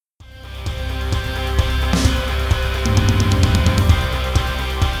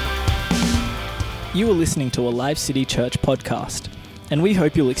You are listening to a Live City Church podcast, and we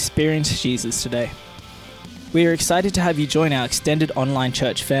hope you'll experience Jesus today. We are excited to have you join our extended online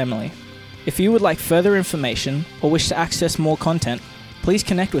church family. If you would like further information or wish to access more content, please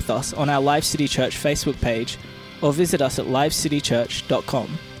connect with us on our Live City Church Facebook page or visit us at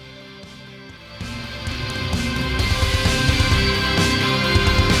livecitychurch.com.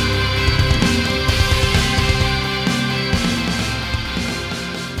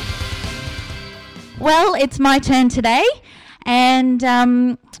 Well, it's my turn today, and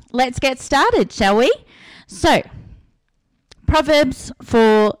let's get started, shall we? So, Proverbs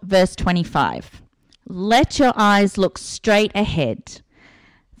 4, verse 25. Let your eyes look straight ahead.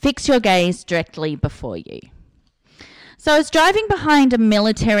 Fix your gaze directly before you. So I was driving behind a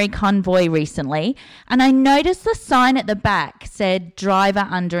military convoy recently, and I noticed the sign at the back said driver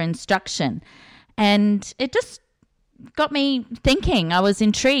under instruction, and it just got me thinking. I was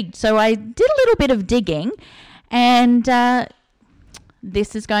intrigued, so I did a little bit of digging, and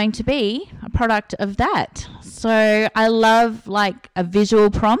this is going to be a product of that. So I love like a visual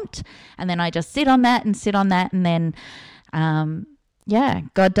prompt, and then I just sit on that, and then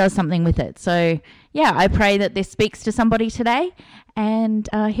God does something with it. So I pray that this speaks to somebody today, and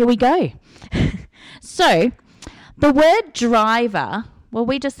here we go. So the word driver, well,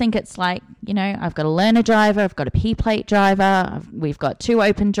 we just think it's like, I've got a learner driver, I've got a P-plate driver, we've got two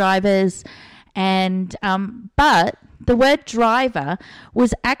open drivers, and but the word driver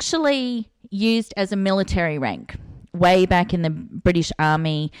was actually used as a military rank way back in the British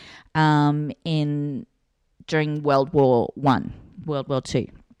Army during World War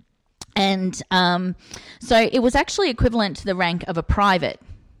II. And so it was actually equivalent to the rank of a private,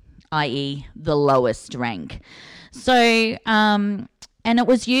 i.e. the lowest rank. So and it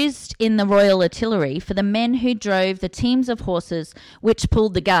was used in the Royal Artillery for the men who drove the teams of horses which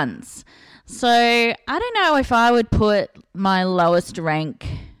pulled the guns. So I don't know if I would put my lowest rank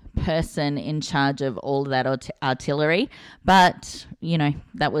person in charge of all of that artillery, but,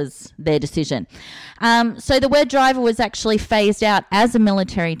 that was their decision. So the word driver was actually phased out as a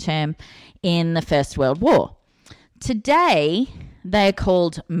military term in the First World War. Today, they are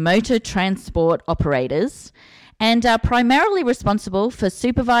called motor transport operators, and are primarily responsible for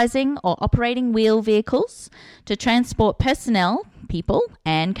supervising or operating wheel vehicles to transport personnel, people,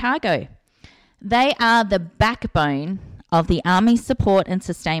 and cargo. They are the backbone of the Army support and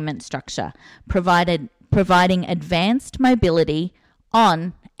sustainment structure, providing advanced mobility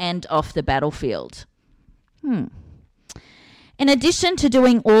on and off the battlefield. In addition to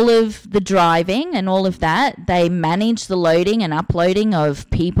doing all of the driving and all of that, they manage the loading and uploading of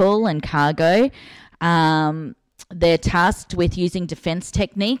people and cargo. They're tasked with using defense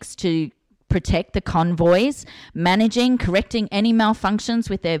techniques to protect the convoys, managing, correcting any malfunctions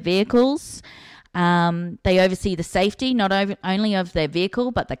with their vehicles. They oversee the safety not only of their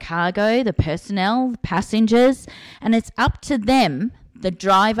vehicle, but the cargo, the personnel, the passengers. And it's up to them, the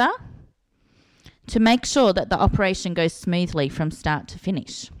driver, to make sure that the operation goes smoothly from start to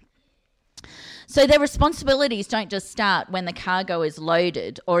finish. So their responsibilities don't just start when the cargo is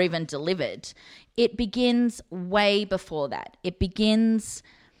loaded or even delivered. It begins way before that. It begins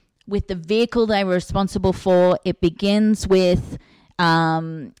with the vehicle they were responsible for. It begins with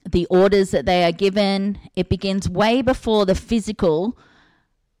the orders that they are given. It begins way before the physical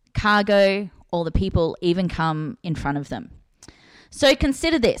cargo or the people even come in front of them. So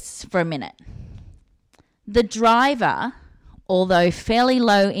consider this for a minute. The driver, although fairly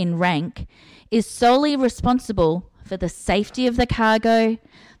low in rank, is solely responsible for the safety of the cargo,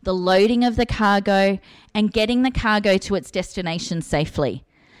 the loading of the cargo, and getting the cargo to its destination safely.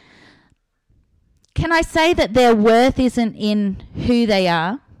 Can I say that their worth isn't in who they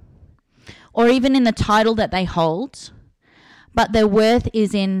are or even in the title that they hold, but their worth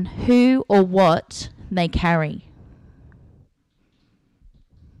is in who or what they carry?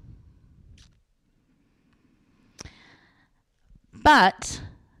 But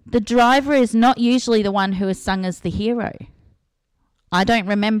the driver is not usually the one who is sung as the hero. I don't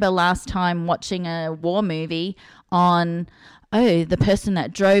remember last time watching a war movie on, the person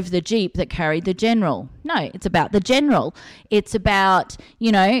that drove the Jeep that carried the general. No, it's about the general. It's about,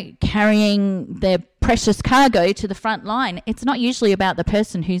 carrying their precious cargo to the front line. It's not usually about the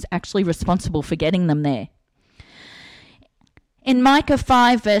person who's actually responsible for getting them there. In Micah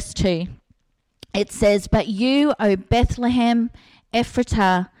 5, verse 2, it says, "But you, O Bethlehem,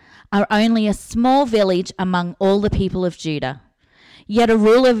 Ephratah, are only a small village among all the people of Judah. Yet a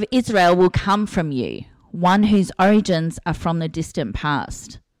ruler of Israel will come from you, one whose origins are from the distant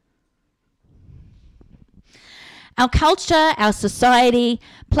past." Our culture, our society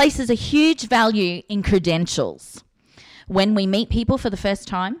places a huge value in credentials. When we meet people for the first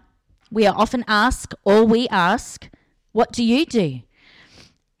time, we are often asked, or we ask, what do you do?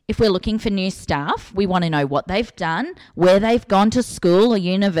 If we're looking for new staff, we want to know what they've done, where they've gone to school or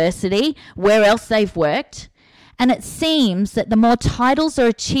university, where else they've worked. And it seems that the more titles or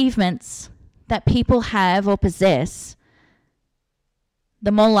achievements that people have or possess,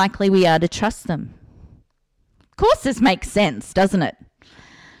 the more likely we are to trust them. Of course, this makes sense, doesn't it?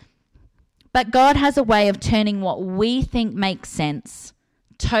 But God has a way of turning what we think makes sense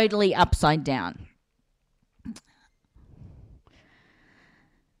totally upside down.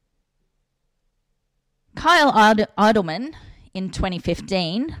 Kyle Idleman, in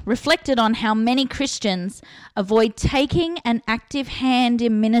 2015, reflected on how many Christians avoid taking an active hand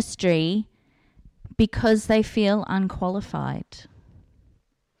in ministry because they feel unqualified.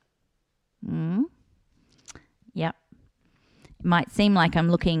 Yep. It might seem like I'm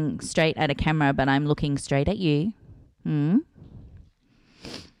looking straight at a camera, but I'm looking straight at you.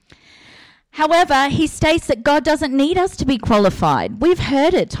 However, he states that God doesn't need us to be qualified. We've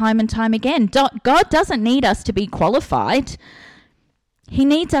heard it time and time again. God doesn't need us to be qualified. He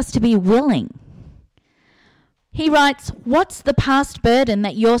needs us to be willing. He writes, what's the past burden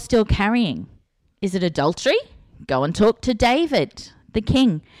that you're still carrying? Is it adultery? Go and talk to David, the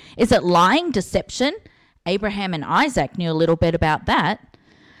king. Is it lying, deception? Abraham and Isaac knew a little bit about that.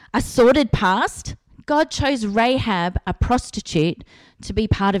 A sordid past? God chose Rahab, a prostitute, to be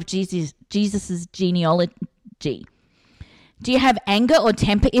part of Jesus's genealogy. Do you have anger or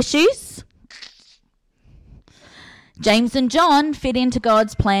temper issues? James and John fit into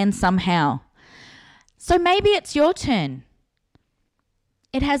God's plan somehow. So maybe it's your turn.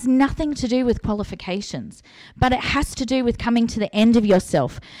 It has nothing to do with qualifications, but it has to do with coming to the end of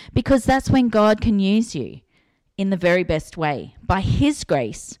yourself, because that's when God can use you in the very best way, by His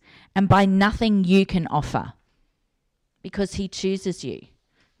grace and by nothing you can offer, because He chooses you.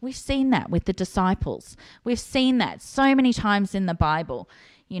 We've seen that with the disciples. We've seen that so many times in the Bible.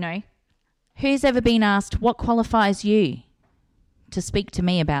 You know, who's ever been asked, what qualifies you to speak to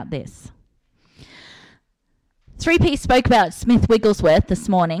me about this? 3P spoke about Smith Wigglesworth this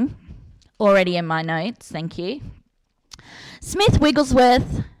morning, already in my notes, thank you. Smith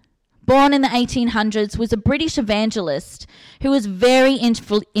Wigglesworth, born in the 1800s, was a British evangelist who was very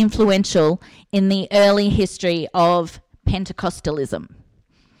influential in the early history of Pentecostalism.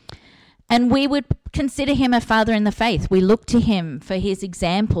 And we would consider him a father in the faith. We look to him for his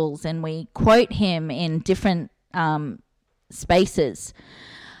examples and we quote him in different spaces.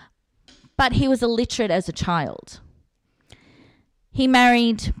 But he was illiterate as a child. He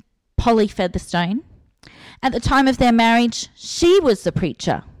married Polly Featherstone. At the time of their marriage, she was the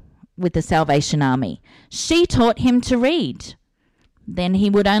preacher with the Salvation Army. She taught him to read. Then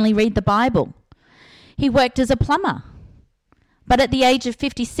he would only read the Bible. He worked as a plumber, but at the age of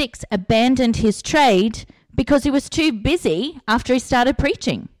 56 abandoned his trade because he was too busy after he started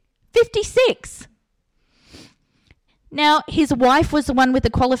preaching. 56! Now, his wife was the one with the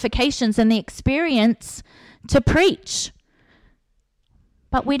qualifications and the experience to preach.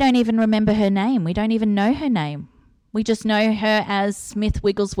 But we don't even remember her name. We don't even know her name. We just know her as Smith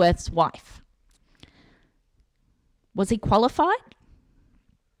Wigglesworth's wife. Was he qualified?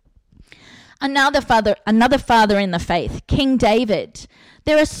 Another father in the faith, King David.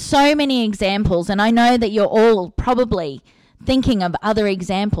 There are so many examples, and I know that you're all probably thinking of other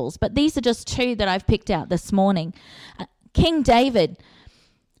examples, but these are just two that I've picked out this morning. King David,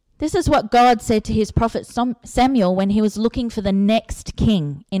 this is what God said to his prophet Samuel when he was looking for the next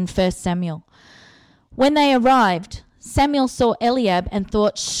king in 1 Samuel. When they arrived, Samuel saw Eliab and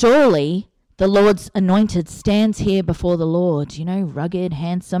thought, surely the Lord's anointed stands here before the Lord, you know, rugged,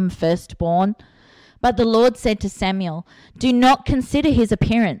 handsome, firstborn. But the Lord said to Samuel, do not consider his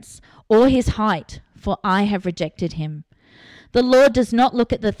appearance or his height, for I have rejected him. The Lord does not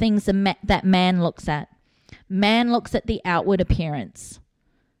look at the things that man looks at. Man looks at the outward appearance,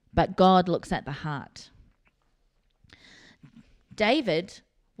 but God looks at the heart. David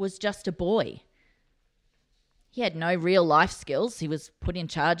was just a boy. He had no real life skills. He was put in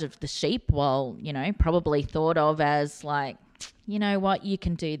charge of the sheep while, you know, probably thought of as like, you know what, you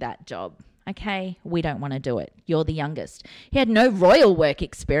can do that job. Okay, we don't want to do it. You're the youngest. He had no royal work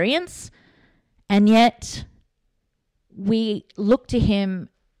experience, and yet we look to him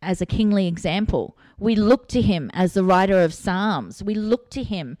as a kingly example. We look to him as the writer of Psalms. We look to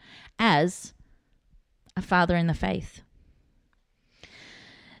him as a father in the faith.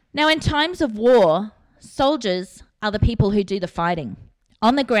 Now, in times of war, soldiers are the people who do the fighting,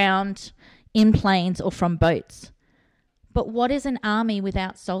 on the ground, in planes, or from boats. But what is an army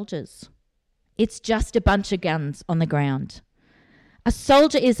without soldiers? It's just a bunch of guns on the ground. A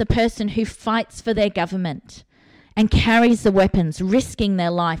soldier is a person who fights for their government and carries the weapons, risking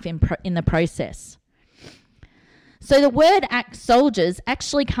their life in the process. So the word soldiers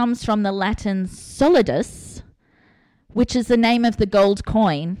actually comes from the Latin solidus, which is the name of the gold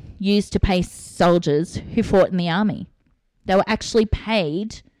coin used to pay soldiers who fought in the army. They were actually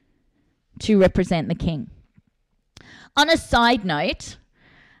paid to represent the king. On a side note,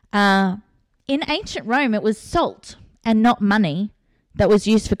 in ancient Rome, it was salt and not money that was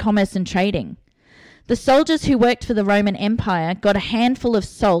used for commerce and trading. The soldiers who worked for the Roman Empire got a handful of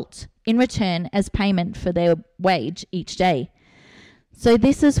salt in return as payment for their wage each day. So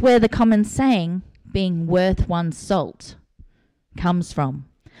this is where the common saying, being worth one's salt, comes from.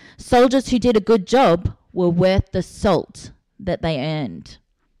 Soldiers who did a good job were worth the salt that they earned.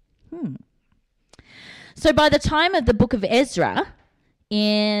 So by the time of the book of Ezra,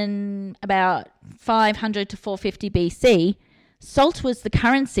 in about 500 to 450 BC, salt was the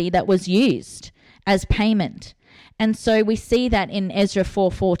currency that was used as payment. And so we see that in Ezra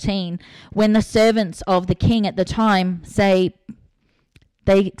 4:14, when the servants of the king at the time say,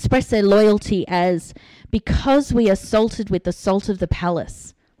 they express their loyalty as, because we are salted with the salt of the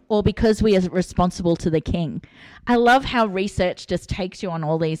palace, or because we are responsible to the king. I love how research just takes you on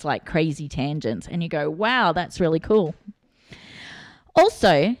all these like crazy tangents and you go, wow, that's really cool.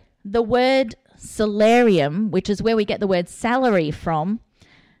 Also, the word salarium, which is where we get the word salary from,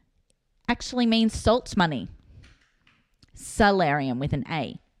 actually means salt money. Salarium with an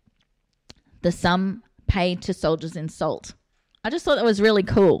A. The sum paid to soldiers in salt. I just thought that was really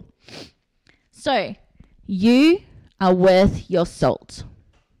cool. So, you are worth your salt.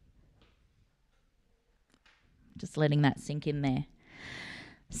 Just letting that sink in there.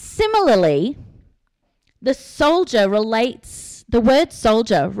 Similarly, the word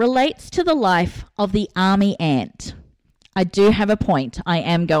soldier relates to the life of the army ant. I do have a point. I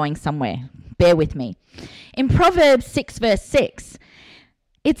am going somewhere. Bear with me. In Proverbs 6 verse 6,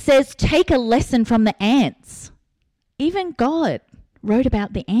 it says, take a lesson from the ants. Even God wrote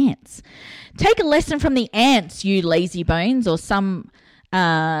about the ants. Take a lesson from the ants, you lazy bones, or some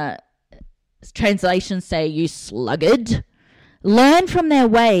translations say, you sluggard. Learn from their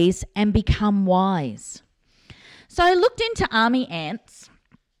ways and become wise. So I looked into army ants.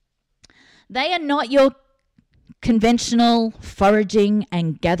 They are not your conventional foraging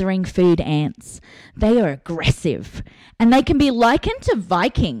and gathering food ants. They are aggressive, and they can be likened to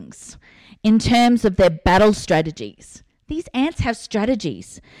Vikings in terms of their battle strategies. These ants have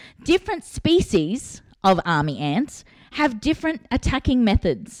strategies. Different species of army ants have different attacking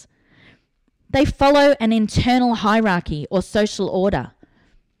methods. They follow an internal hierarchy or social order.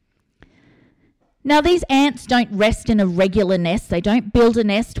 Now, these ants don't rest in a regular nest. They don't build a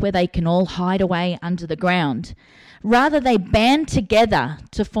nest where they can all hide away under the ground. Rather, they band together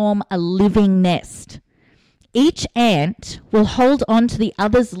to form a living nest. Each ant will hold on to the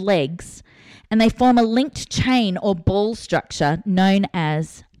other's legs, and they form a linked chain or ball structure known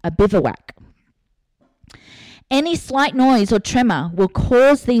as a bivouac. Any slight noise or tremor will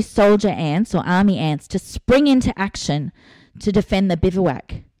cause these soldier ants or army ants to spring into action to defend the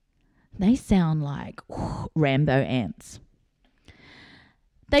bivouac. They sound like Rambo ants.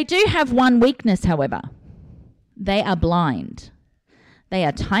 They do have one weakness, however. They are blind. They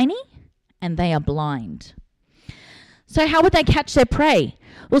are tiny and they are blind. So how would they catch their prey?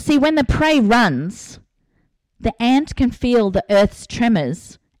 Well, see, when the prey runs, the ant can feel the earth's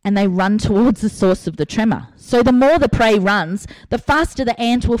tremors and they run towards the source of the tremor. So the more the prey runs, the faster the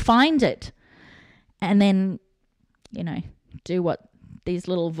ant will find it. And then, do what these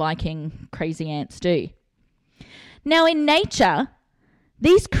little Viking crazy ants do. Now in nature,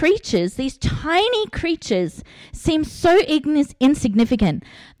 these creatures, these tiny creatures, seem so insignificant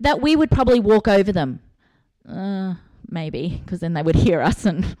that we would probably walk over them. Maybe, because then they would hear us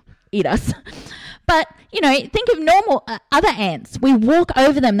and eat us. But, think of normal other ants. We walk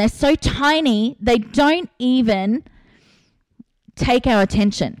over them. They're so tiny, they don't even take our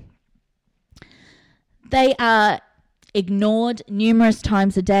attention. They are ignored numerous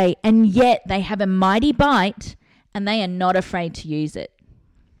times a day, and yet they have a mighty bite and they are not afraid to use it.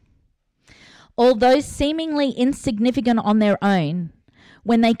 Although seemingly insignificant on their own,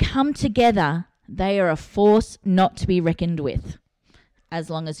 when they come together, they are a force not to be reckoned with, as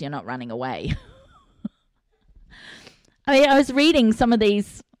long as you're not running away. I was reading some of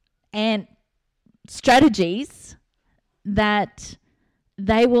these ant strategies that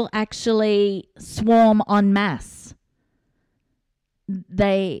they will actually swarm en masse.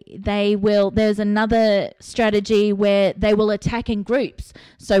 there's another strategy where they will attack in groups.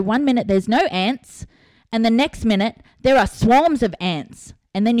 So 1 minute there's no ants, and the next minute there are swarms of ants,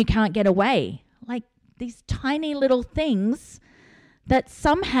 and then you can't get away. Like these tiny little things that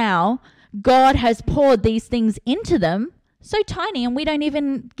somehow God has poured these things into them, so tiny, and we don't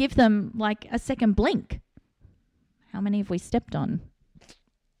even give them like a second blink. How many have we stepped on?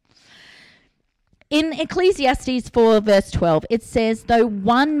 In Ecclesiastes 4 verse 12, it says, though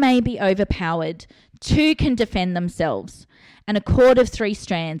one may be overpowered, two can defend themselves, and a cord of 3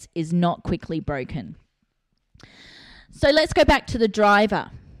 strands is not quickly broken. So let's go back to the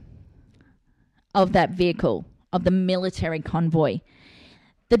driver of that vehicle, of the military convoy.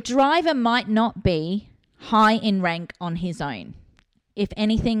 The driver might not be high in rank on his own. If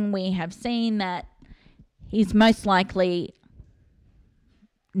anything, we have seen that he's most likely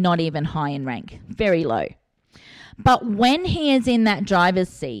not even high in rank, very low. But when he is in that driver's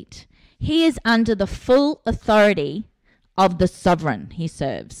seat, he is under the full authority of the sovereign he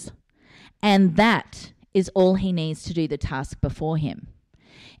serves. And that is all he needs to do the task before him.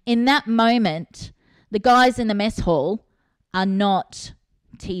 In that moment, the guys in the mess hall are not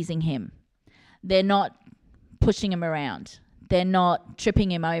teasing him. They're not pushing him around. They're not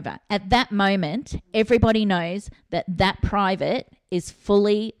tripping him over. At that moment, everybody knows that that private is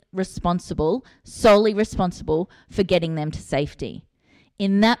fully responsible, solely responsible for getting them to safety.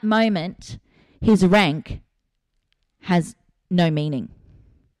 In that moment, his rank has no meaning.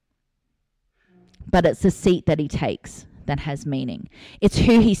 But it's the seat that he takes that has meaning. It's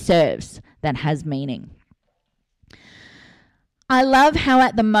who he serves that has meaning. I love how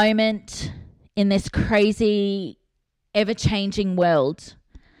at the moment in this crazy, ever-changing world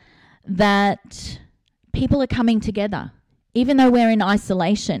that people are coming together, even though we're in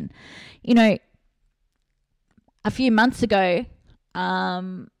isolation. You know, a few months ago,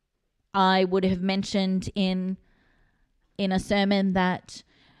 I would have mentioned in a sermon that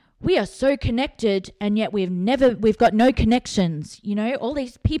we are so connected and yet we've got no connections. You know, all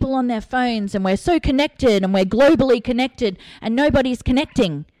these people on their phones and we're so connected and we're globally connected and nobody's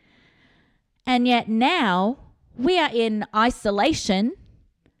connecting. And yet now we are in isolation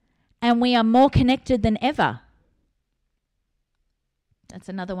and we are more connected than ever. That's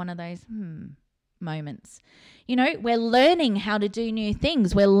another one of those moments. You know, we're learning how to do new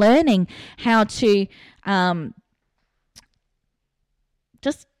things. We're learning how to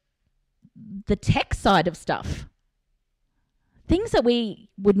just the tech side of stuff. Things that we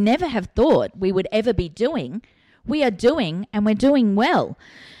would never have thought we would ever be doing, we are doing, and we're doing well.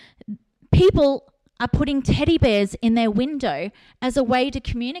 People are putting teddy bears in their window as a way to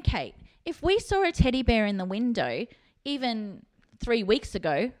communicate. If we saw a teddy bear in the window, even 3 weeks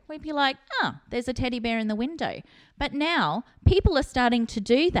ago, we'd be like, there's a teddy bear in the window. But now people are starting to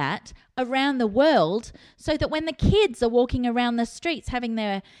do that around the world so that when the kids are walking around the streets having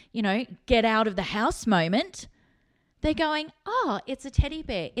their, get out of the house moment, they're going, it's a teddy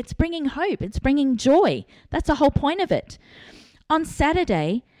bear. It's bringing hope. It's bringing joy. That's the whole point of it. On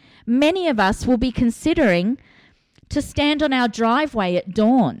Saturday, many of us will be considering to stand on our driveway at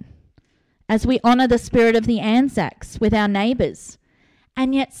dawn as we honour the spirit of the Anzacs with our neighbours.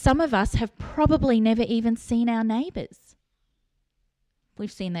 And yet some of us have probably never even seen our neighbours.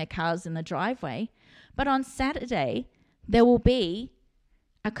 We've seen their cars in the driveway. But on Saturday, there will be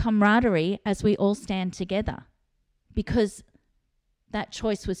a camaraderie as we all stand together because that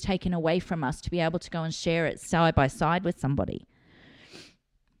choice was taken away from us to be able to go and share it side by side with somebody.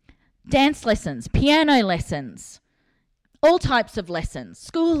 Dance lessons, piano lessons, all types of lessons,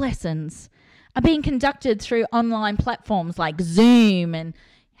 school lessons are being conducted through online platforms like Zoom. And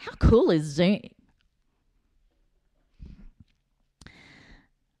how cool is Zoom?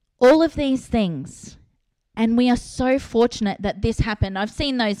 All of these things. And we are so fortunate that this happened. I've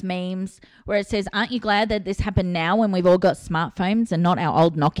seen those memes where it says, aren't you glad that this happened now when we've all got smartphones and not our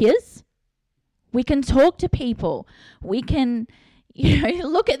old Nokias? We can talk to people. We can,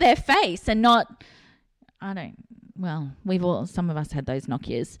 look at their face and not, some of us had those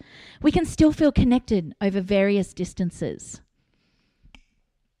Nokias. We can still feel connected over various distances.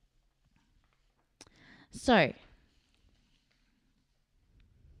 So,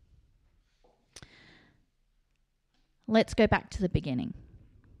 let's go back to the beginning.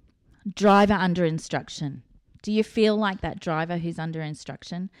 Driver under instruction. Do you feel like that driver who's under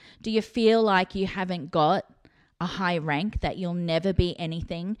instruction? Do you feel like you haven't got a high rank, that you'll never be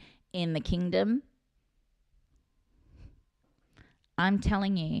anything in the kingdom? I'm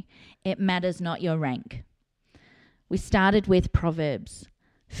telling you, it matters not your rank. We started with Proverbs.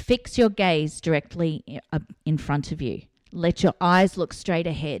 Fix your gaze directly in front of you. Let your eyes look straight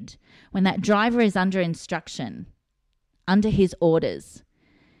ahead. When that driver is under instruction, under his orders,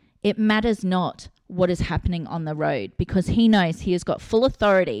 it matters not what is happening on the road, because he knows he has got full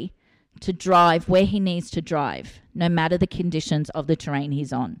authority to drive where he needs to drive, no matter the conditions of the terrain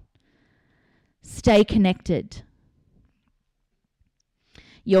he's on. Stay connected.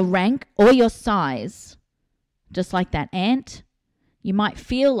 Your rank or your size, just like that ant, you might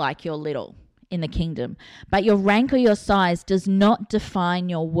feel like you're little in the kingdom, but your rank or your size does not define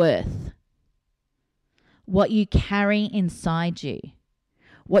your worth. What you carry inside you,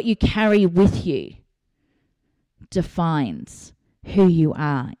 what you carry with you, defines who you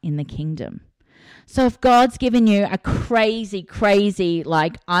are in the kingdom. So if God's given you a crazy,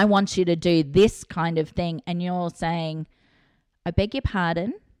 like, I want you to do this kind of thing, and you're saying, I beg your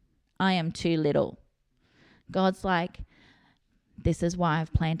pardon, I am too little. God's like, this is why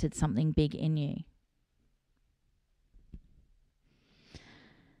I've planted something big in you.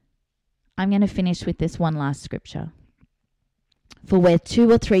 I'm going to finish with this one last scripture. For where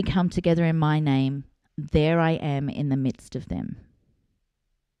 2 or 3 come together in my name, there I am in the midst of them.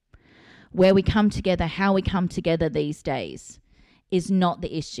 Where we come together, how we come together these days is not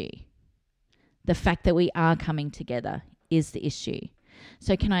the issue. The fact that we are coming together is the issue.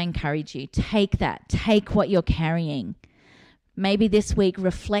 So can I encourage you, take what you're carrying. Maybe this week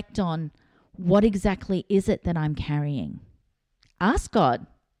reflect on, what exactly is it that I'm carrying? Ask God.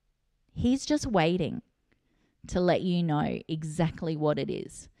 He's just waiting to let you know exactly what it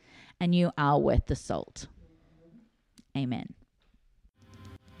is. And you are worth the salt. Amen.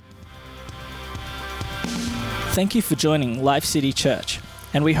 Thank you for joining Life City Church,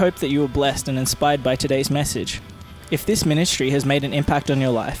 and we hope that you were blessed and inspired by today's message. If this ministry has made an impact on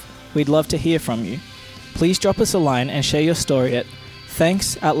your life, we'd love to hear from you. Please drop us a line and share your story at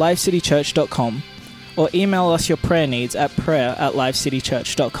thanks@lifecitychurch.com or email us your prayer needs at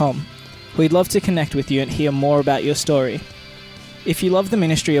prayer@lifecitychurch.com. We'd love to connect with you and hear more about your story. If you love the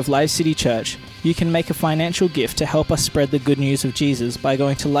ministry of Life City Church, you can make a financial gift to help us spread the good news of Jesus by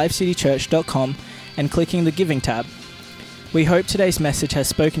going to lifecitychurch.com and clicking the Giving tab. We hope today's message has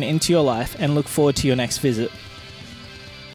spoken into your life and look forward to your next visit.